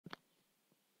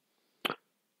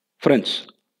Friends,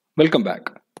 welcome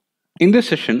back. In this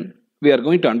session, we are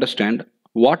going to understand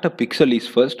what a pixel is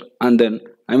first, and then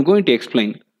I'm going to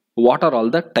explain what are all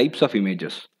the types of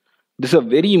images. This is a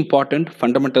very important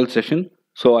fundamental session,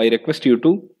 so I request you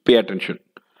to pay attention.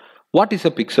 What is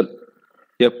a pixel?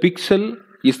 A pixel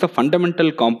is the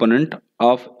fundamental component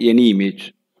of any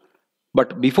image.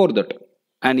 But before that,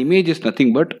 an image is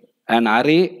nothing but an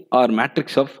array or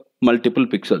matrix of multiple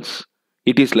pixels.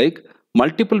 It is like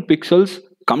multiple pixels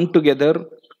come together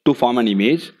to form an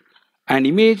image. An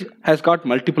image has got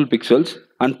multiple pixels,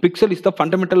 and pixel is the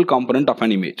fundamental component of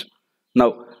an image.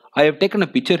 Now, I have taken a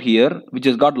picture here which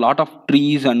has got lot of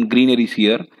trees and greeneries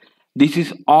here. This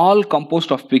is all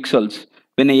composed of pixels.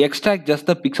 When I extract just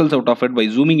the pixels out of it by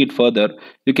zooming it further,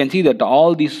 you can see that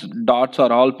all these dots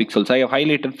are all pixels. I have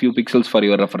highlighted few pixels for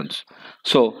your reference.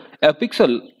 So a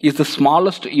pixel is the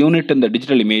smallest unit in the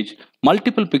digital image.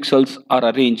 Multiple pixels are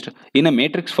arranged in a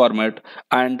matrix format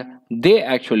and they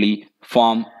actually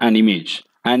form an image.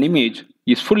 An image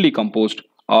is fully composed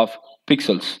of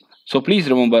pixels. So please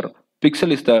remember,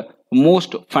 pixel is the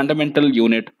most fundamental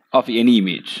unit of any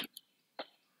image.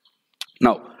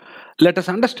 Now, let us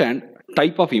understand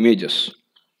type of images.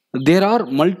 There are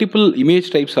multiple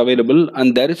image types available,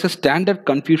 and there is a standard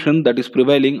confusion that is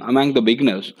prevailing among the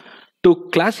beginners to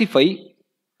classify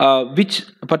which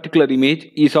particular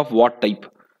image is of what type.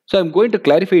 So I'm going to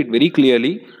clarify it very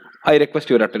clearly. I request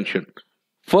your attention.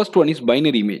 First one is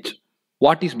binary image.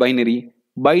 What is binary?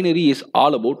 Binary is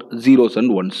all about zeros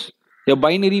and ones. A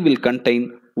binary will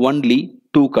contain only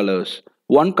two colors.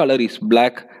 One color is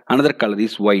black, another color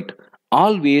is white.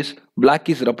 Always black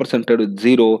is represented with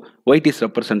 0, white is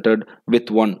represented with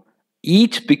 1.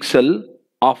 Each pixel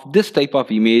of this type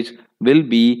of image will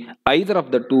be either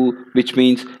of the two, which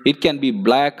means it can be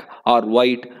black or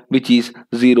white, which is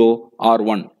 0 or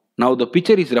 1. Now the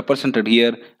picture is represented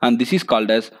here, and this is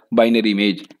called as binary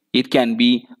image. It can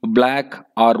be black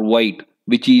or white,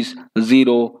 which is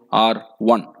 0 or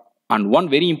 1. And one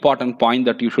very important point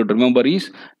that you should remember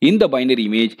is, in the binary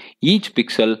image, each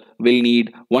pixel will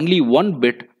need only one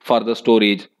bit for the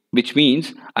storage, which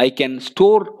means I can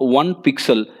store one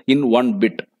pixel in one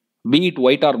bit. Be it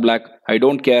white or black, I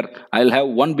don't care. I'll have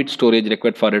one bit storage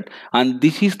required for it. And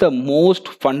this is the most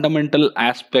fundamental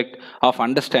aspect of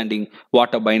understanding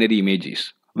what a binary image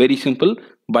is. Very simple.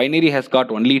 Binary has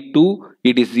got only two.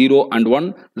 It is 0 and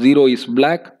 1. 0 is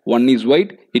black, 1 is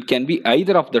white. It can be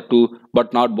either of the two,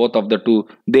 but not both of the two.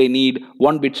 They need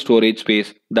one bit storage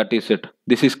space. That is it.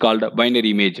 This is called a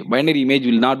binary image. Binary image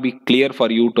will not be clear for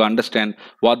you to understand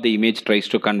what the image tries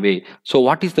to convey. So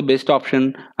what is the best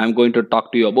option? I'm going to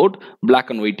talk to you about black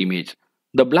and white image.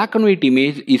 The black and white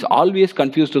image is always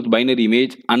confused with binary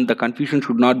image, and the confusion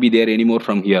should not be there anymore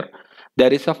from here.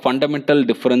 There is a fundamental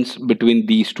difference between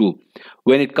these two.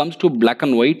 When it comes to black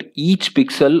and white, each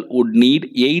pixel would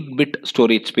need 8-bit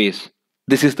storage space.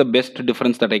 This is the best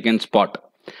difference that I can spot.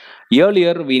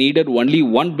 Earlier, we needed only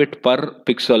 1 bit per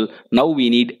pixel. Now we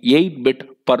need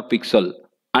 8-bit per pixel.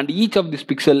 And each of these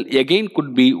pixel again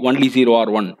could be only 0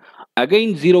 or 1.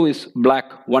 Again, 0 is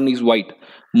black, 1 is white.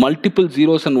 Multiple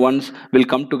zeros and ones will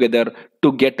come together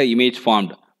to get an image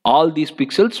formed. All these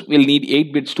pixels will need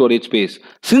 8-bit storage space.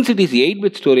 Since it is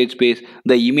 8-bit storage space,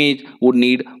 the image would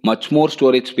need much more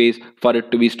storage space for it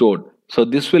to be stored. So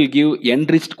this will give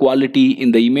enriched quality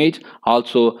in the image.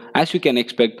 Also, as you can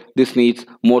expect, this needs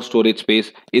more storage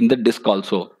space in the disk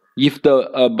also. If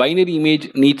the binary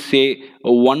image needs, say,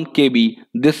 1 KB,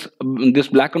 this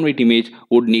black and white image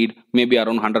would need maybe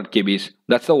around 100 KBs.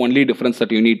 That's the only difference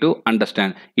that you need to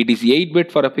understand. It is 8-bit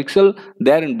for a pixel.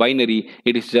 There in binary,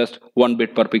 it is just 1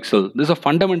 bit per pixel. This is a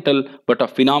fundamental but a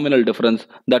phenomenal difference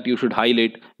that you should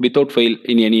highlight without fail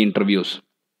in any interviews.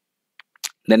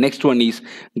 The next one is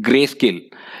grayscale.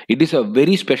 It is a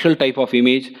very special type of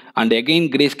image, and again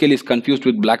grayscale is confused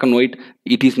with black and white.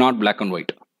 It is not black and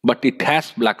white, but it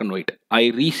has black and white. I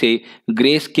re-say,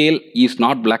 grayscale is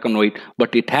not black and white,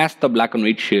 but it has the black and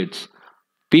white shades.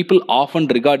 People often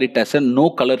regard it as a no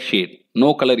color shade,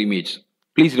 no color image.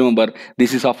 Please remember,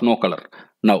 this is of no color.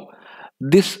 Now,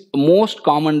 the most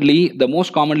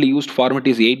commonly used format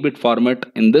is 8-bit format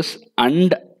in this,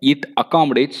 and it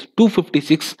accommodates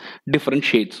 256 different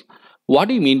shades. What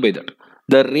do you mean by that?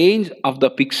 The range of the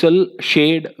pixel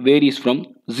shade varies from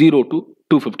 0 to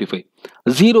 255.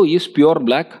 0 is pure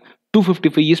black,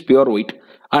 255 is pure white,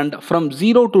 and from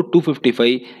 0 to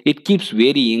 255 it keeps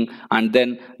varying, and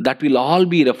then that will all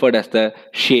be referred as the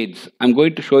shades. I'm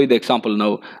going to show you the example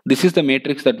now. This is the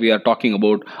matrix that we are talking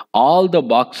about. All the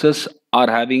boxes are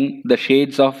having the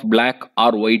shades of black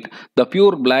or white. The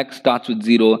pure black starts with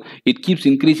 0. It keeps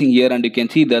increasing here, and you can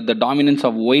see that the dominance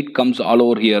of white comes all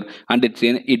over here, and it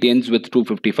ends with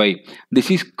 255.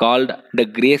 This is called the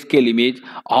grayscale image.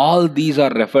 All these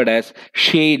are referred as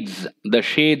shades. The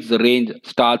shades range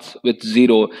starts with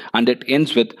 0 and it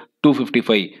ends with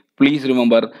 255. Please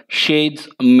remember, shades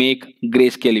make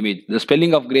grayscale image. The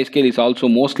spelling of grayscale is also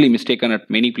mostly mistaken at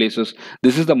many places.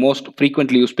 This is the most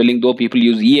frequently used spelling, though people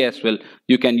use E as well.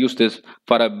 You can use this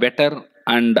for a better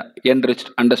and enriched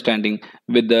understanding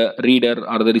with the reader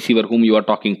or the receiver whom you are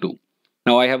talking to.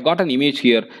 Now I have got an image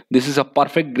here. This is a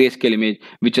perfect grayscale image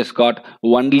which has got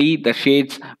only the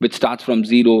shades which starts from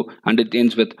 0 and it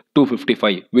ends with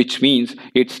 255, which means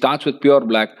it starts with pure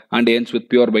black and ends with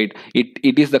pure white.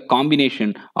 It is the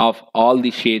combination of all the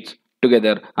shades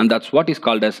together, and that's what is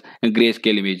called as a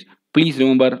grayscale image. Please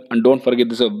remember and don't forget,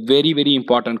 this is a very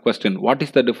important question. What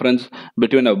is the difference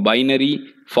between a binary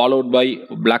followed by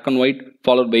black and white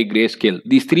followed by grayscale?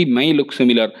 These three may look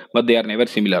similar, but they are never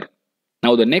similar.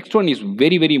 Now the next one is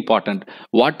very important.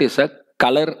 What is a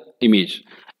color image?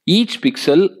 Each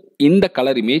pixel in the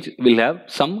color image will have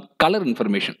some color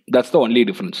information. That's the only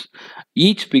difference.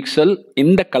 Each pixel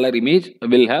in the color image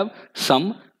will have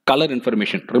some color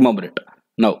information. Remember it.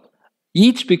 Now,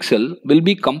 each pixel will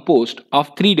be composed of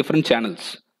 3 different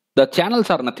channels. The channels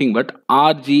are nothing but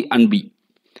R, G and B.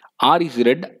 R is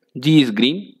red, G is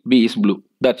green, B is blue.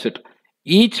 That's it.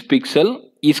 Each pixel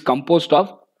is composed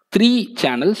of 3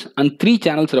 channels, and 3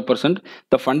 channels represent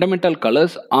the fundamental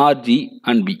colors R, G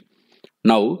and B.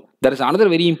 Now, there is another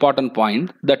very important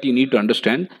point that you need to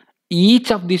understand.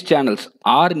 Each of these channels,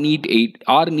 R needs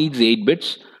 8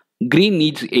 bits, green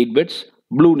needs 8 bits,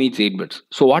 blue needs 8 bits.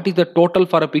 So what is the total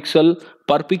for a pixel?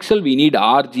 Per pixel we need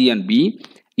R, G and B.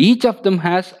 Each of them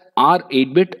has R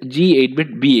 8-bit, G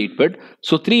 8-bit, B 8-bit.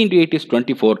 So 3 into 8 is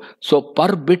 24. So per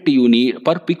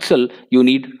pixel you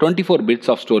need 24 bits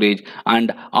of storage,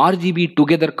 and RGB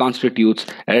together constitutes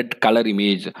a color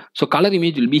image. So color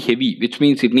image will be heavy, which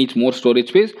means it needs more storage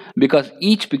space, because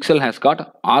each pixel has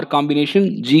got R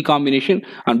combination, G combination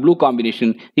and blue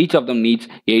combination. Each of them needs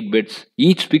 8 bits.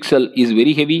 Each pixel is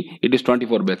very heavy. It is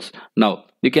 24 bits. Now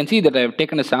you can see that I have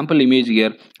taken a sample image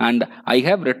here, and I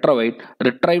have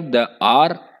retrieved the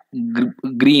R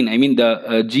green, I mean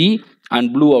the G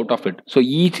and blue out of it. So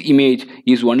each image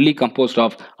is only composed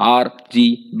of R,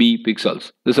 G, B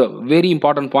pixels. This is a very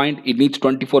important point. It needs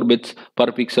 24 bits per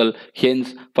pixel.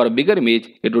 Hence, for a bigger image,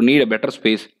 it would need a better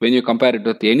space when you compare it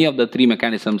with any of the 3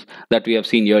 mechanisms that we have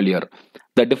seen earlier.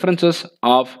 The differences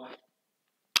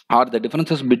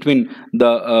between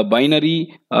the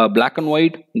binary, black and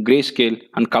white, grayscale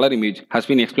and color image has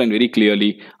been explained very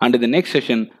clearly. And in the next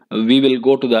session, we will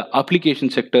go to the application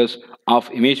sectors of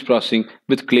image processing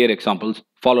with clear examples,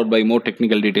 followed by more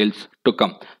technical details to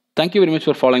come. Thank you very much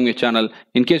for following my channel.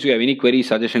 In case you have any queries,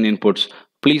 suggestion, inputs,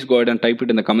 please go ahead and type it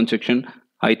in the comment section.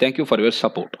 I thank you for your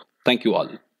support. Thank you all.